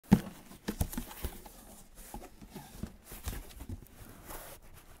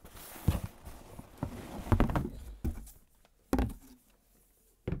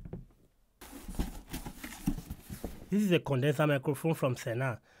This is a condenser microphone from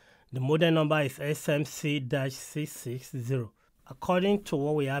Senal. The model number is SCM660. According to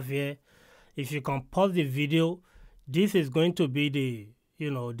what we have here, if you can pause the video, this is going to be the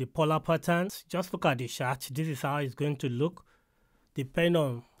the polar patterns. Just look at the chart. This is how it's going to look, depending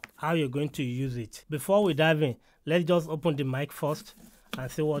on how you're going to use it. Before we dive in, let's just open the mic first and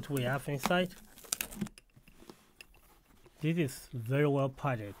see what we have inside. This is very well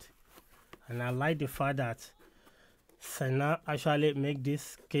padded, and I like the fact that Senal actually make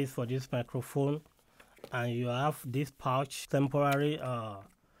this case for this microphone, and you have this pouch, temporary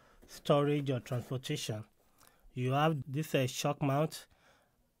storage or transportation. You have this shock mount,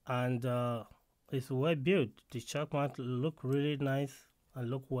 and it's well built. The shock mount look really nice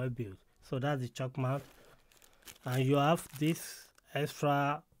and look well built. So that's the shock mount, and you have this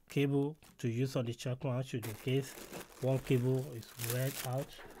extra cable to use on the shock mount should in case one cable is wear out.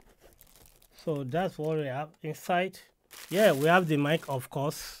 So that's what we have inside. Yeah, we have the mic, of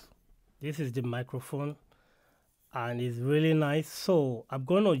course. This is the microphone, and it's really nice. So I'm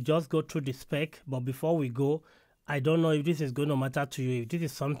going to just go through the spec, but before we go, I don't know if this is going to matter to you, if this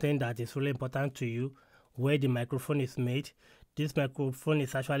is something that is really important to you, where the microphone is made. This microphone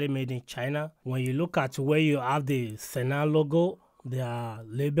is actually made in China. When you look at where you have the Senal logo, their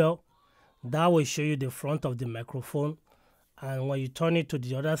label, that will show you the front of the microphone. And when you turn it to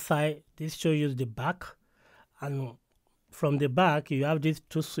the other side, this shows you the back. And from the back, you have these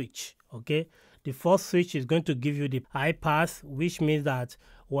two switches, okay? The first switch is going to give you the high pass, which means that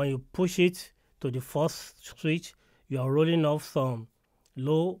when you push it to the first switch, you are rolling off some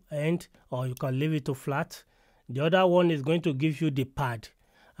low end, or you can leave it to flat. The other one is going to give you the pad.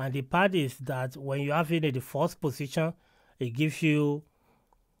 And the pad is that when you have it in the first position, it gives you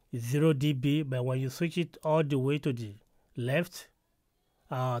 0 dB, but when you switch it all the way to the left,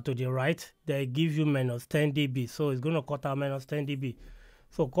 to the right, they give you minus 10 dB. So it's going to cut out minus 10 dB.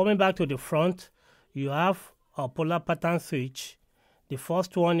 So coming back to the front, you have a polar pattern switch. The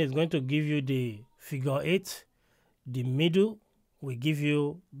first one is going to give you the figure 8. The middle will give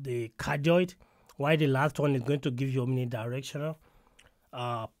you the cardioid, while the last one is going to give you omnidirectional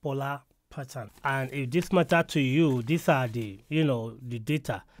polar pattern. And if this matter to you, these are the the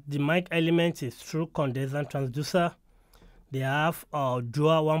data. The mic element is true condenser transducer. They have a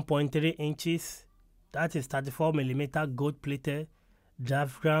dual 1.3 inches, that is 34mm gold plated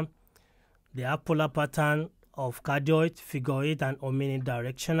diaphragm. They have polar pattern of cardioid, figure 8, and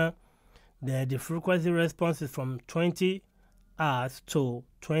omnidirectional. The frequency response is from 20 Hz to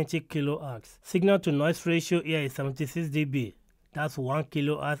 20 kHz. Signal to noise ratio here is 76 dB. That's 1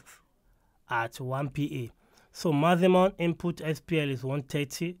 kHz at 1 PA. So maximum input SPL is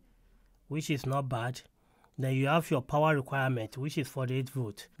 130, which is not bad. Then you have your power requirement, which is 48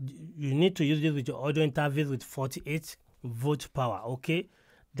 volt. You need to use this with your audio interface with 48 volt power, okay?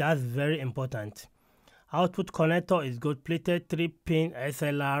 That's very important. Output connector is gold plated, 3-pin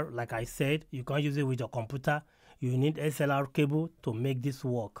SLR. Like I said, you can't use it with your computer. You need SLR cable to make this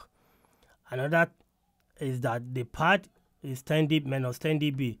work. Another is that the pad is 10 dB, minus 10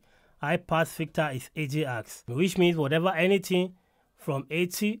 dB. High pass filter is AJAX, which means anything from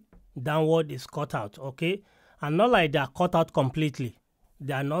 80 downward is cut out, okay? And not like they are cut out completely.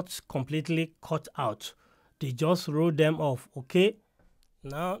 They are not completely cut out. They just roll them off, okay?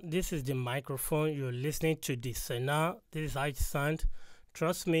 Now, this is the microphone. You're listening to the Senal. This is how it sounds.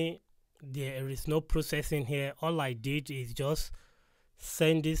 Trust me, there is no processing here. All I did is just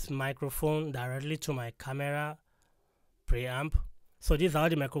send this microphone directly to my camera preamp. So this is how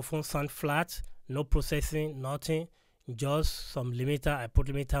the microphone sounds flat. No processing, nothing. Just some limiter. I put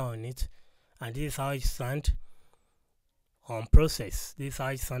limiter on it. And this is how it sounds on process. This is how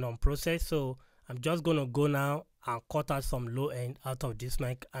it sounds on process. So I'm just going to go now and cut out some low end out of this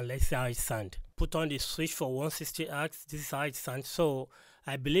mic, and let's see how it sounds. Put on the switch for 160 Hz. This is how it sounds. So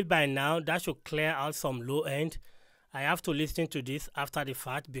I believe by now that should clear out some low end. I have to listen to this after the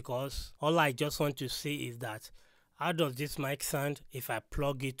fact, because all I just want to see is that how does this mic sound if I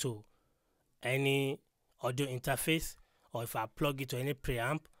plug it to any audio interface, or if I plug it to any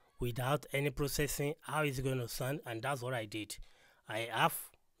preamp without any processing, how is it going to sound? And that's what I did. I have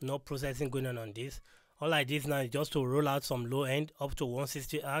no processing going on this. All I did now is just to roll out some low end up to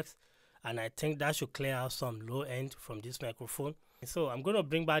 160 Hz, and I think that should clear out some low end from this microphone. So I'm going to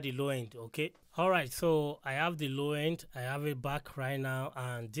bring back the low end, okay? Alright, so I have the low end. I have it back right now,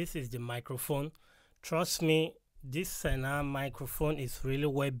 and this is the microphone. Trust me, this Senal microphone is really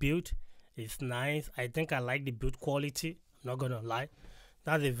well built. It's nice. I think I like the build quality. I'm not going to lie.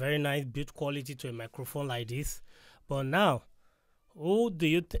 That's a very nice build quality to a microphone like this. But now, who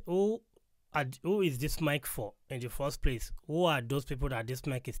who is this mic for in the first place? Who are those people that this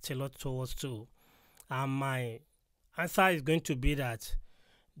mic is tailored towards to? And my answer is going to be that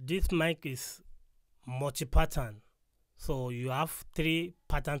this mic is multi-pattern, so you have 3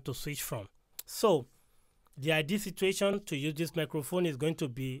 patterns to switch from. So the ideal situation to use this microphone is going to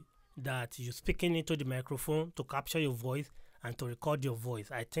be that you're speaking into the microphone to capture your voice and to record your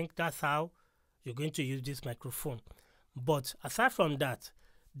voice. I think that's how you're going to use this microphone. But aside from that,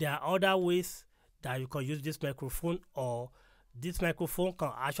 there are other ways that you can use this microphone, or this microphone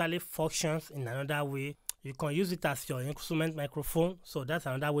can actually function in another way. You can use it as your instrument microphone, so that's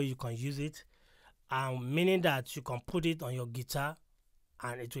another way you can use it, meaning that you can put it on your guitar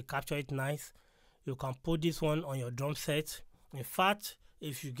and it will capture it nice. You can put this one on your drum set. In fact,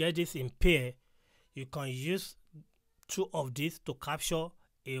 if you get this in pair, you can use 2 of these to capture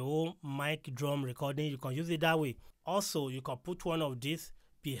a whole mic drum recording. You can use it that way. Also, you can put one of these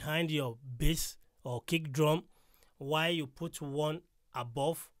behind your bass or kick drum, while you put one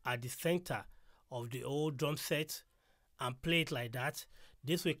above at the center of the old drum set and play it like that.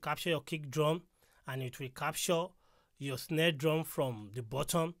 This will capture your kick drum and it will capture your snare drum from the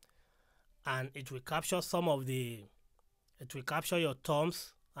bottom, and it will capture your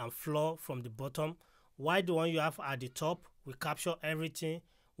toms and floor from the bottom, while the one you have at the top will capture everything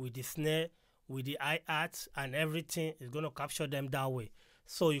with the snare, with the hi-hats, and everything is going to capture them that way.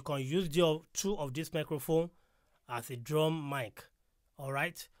 So you can use the 2 of this microphone as a drum mic, all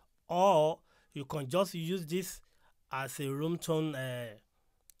right? Or you can just use this as a room tone,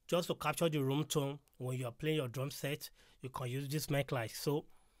 just to capture the room tone when you are playing your drum set. You can use this mic like so,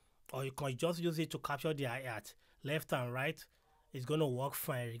 or you can just use it to capture the hi-hat, left and right. It's going to work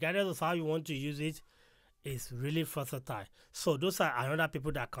fine regardless of how you want to use it. It's really versatile. So those are another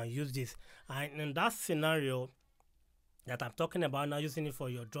people that can use this. And in that scenario that I'm talking about now, using it for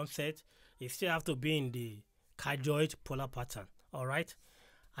your drum set, you still have to be in the cardioid polar pattern. All right.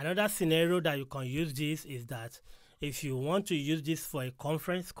 Another scenario that you can use this is that if you want to use this for a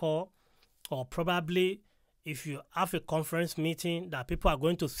conference call, or probably if you have a conference meeting that people are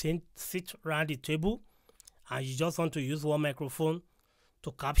going to sit around the table, and you just want to use one microphone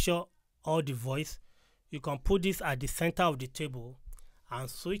to capture all the voice, you can put this at the center of the table and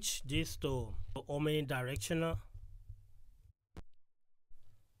switch this to omnidirectional.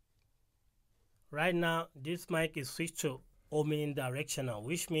 Right now, this mic is switched to omnidirectional,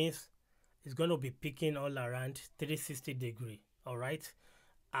 which means it's going to be picking all around 360 degree. All right.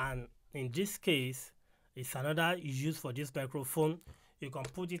 And in this case, it's another use for this microphone. You can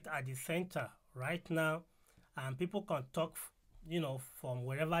put it at the center right now, and people can talk, from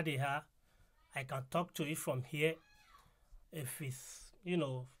wherever they are. I can talk to it from here. If it's,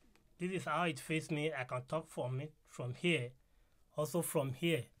 this is how it faces me, I can talk from it from here, also from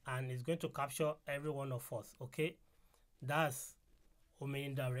here, and it's going to capture every one of us. Okay, that's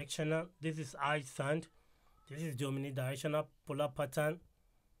omnidirectional. This is how it sounds. This is the omnidirectional polar pattern,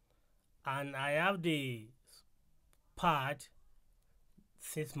 and I have the pad.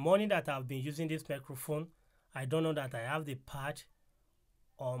 Since morning that I've been using this microphone, I don't know that I have the pad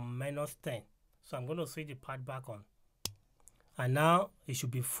on -10. So I'm going to switch the pad back on, and now it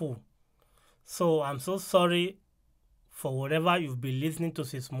should be full. So I'm so sorry for whatever you've been listening to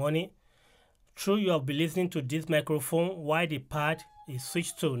since morning. True, you have been listening to this microphone while the pad is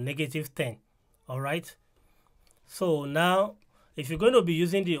switched to -10. All right. So now, if you're going to be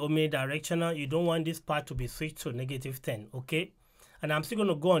using the omnidirectional, you don't want this pad to be switched to -10. Okay. And I'm still going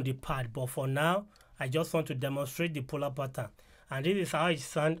to go on the pad, but for now, I just want to demonstrate the polar pattern. And this is how it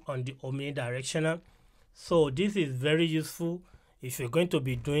sounds on the omnidirectional. So this is very useful if you're going to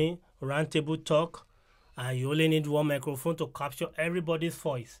be doing roundtable talk and you only need one microphone to capture everybody's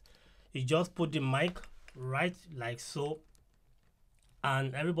voice. You just put the mic right like so,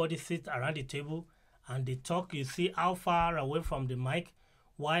 and everybody sits around the table and they talk. You see how far away from the mic,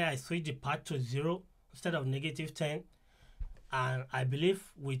 why I switch the pad to 0 instead of -10. And I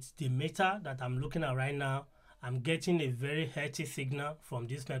believe with the meter that I'm looking at right now, I'm getting a very healthy signal from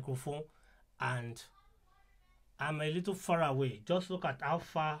this microphone, and I'm a little far away. Just look at how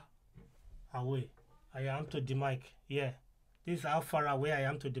far away I am to the mic. Yeah, this is how far away I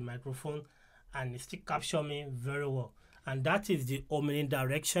am to the microphone, and it still captures me very well. And that is the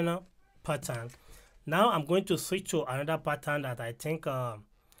omnidirectional pattern. Now I'm going to switch to another pattern that I think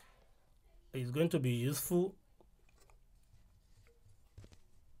is going to be useful.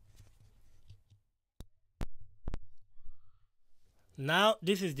 Now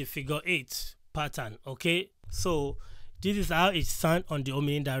this is the figure 8 pattern. Okay, so this is how it sounds on the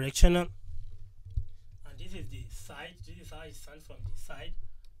omnidirectional, and this is the side. This is how it sounds from the side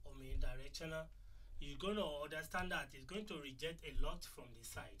directional, you're going to understand that it's going to reject a lot from the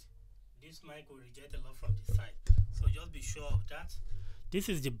side. This mic will reject a lot from the side, so just be sure of that. This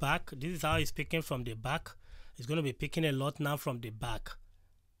is the back. This is how it's picking from the back. It's going to be picking a lot now from the back.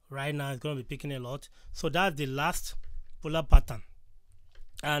 Right now it's going to be picking a lot. So that's the last polar pattern.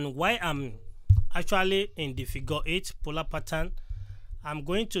 And while I'm actually in the figure 8 polar pattern, I'm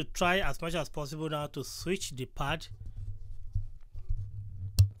going to try as much as possible now to switch the pad.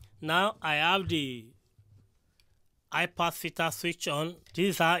 Now I have the high pass filter switch on. This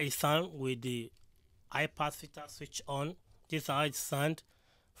is how it sounds with the high pass filter switch on. This is how it sounds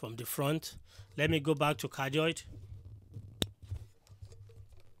from the front. Let me go back to cardioid.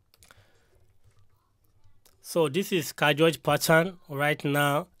 So this is cardioid pattern right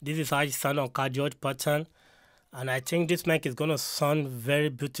now. This is how it sounds on cardioid pattern, and I think this mic is going to sound very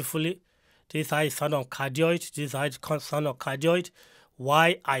beautifully. This is how it sounds on cardioid. This is how it sounds on cardioid.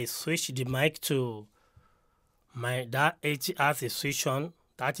 Why I switch the mic to that 80 Hz is switch on.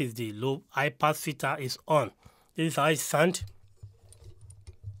 That is the low high pass filter is on. This is how it sounds,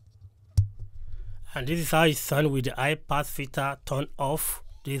 and this is how it sounds with the high pass filter turned off.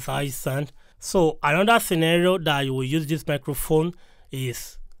 This is how it sounds. So another scenario that you will use this microphone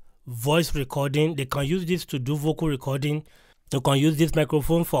is voice recording. They can use this to do vocal recording. You can use this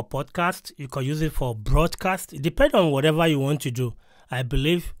microphone for podcast. You can use it for broadcast. It depends on whatever you want to do. I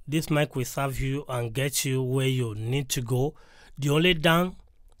believe this mic will serve you and get you where you need to go. The only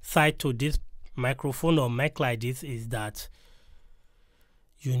downside to this microphone or mic like this is that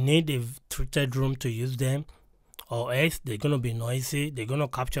you need a treated room to use them, or else they're going to be noisy. They're going to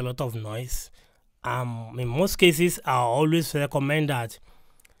capture a lot of noise. In most cases, I always recommend that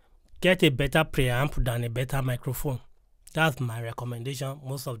get a better preamp than a better microphone. That's my recommendation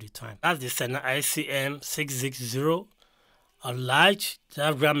most of the time. That's the Senal SCM660, a large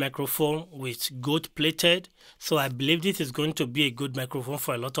diaphragm microphone with gold plated. So I believe this is going to be a good microphone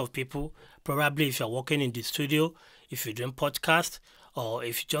for a lot of people. Probably if you're working in the studio, if you're doing podcast, or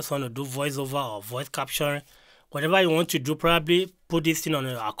if you just want to do voiceover or voice capturing. Whatever you want to do, probably put this thing on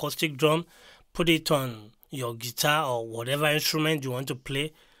an acoustic drum, put it on your guitar or whatever instrument you want to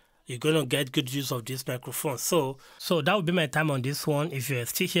play. You're going to get good use of this microphone. So that would be my time on this one. If you're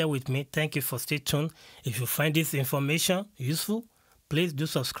still here with me, thank you for staying tuned. If you find this information useful, please do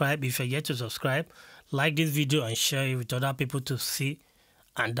subscribe. If you're yet to subscribe, like this video and share it with other people to see.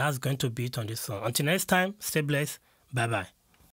 And that's going to be it on this one. Until next time, stay blessed. Bye-bye.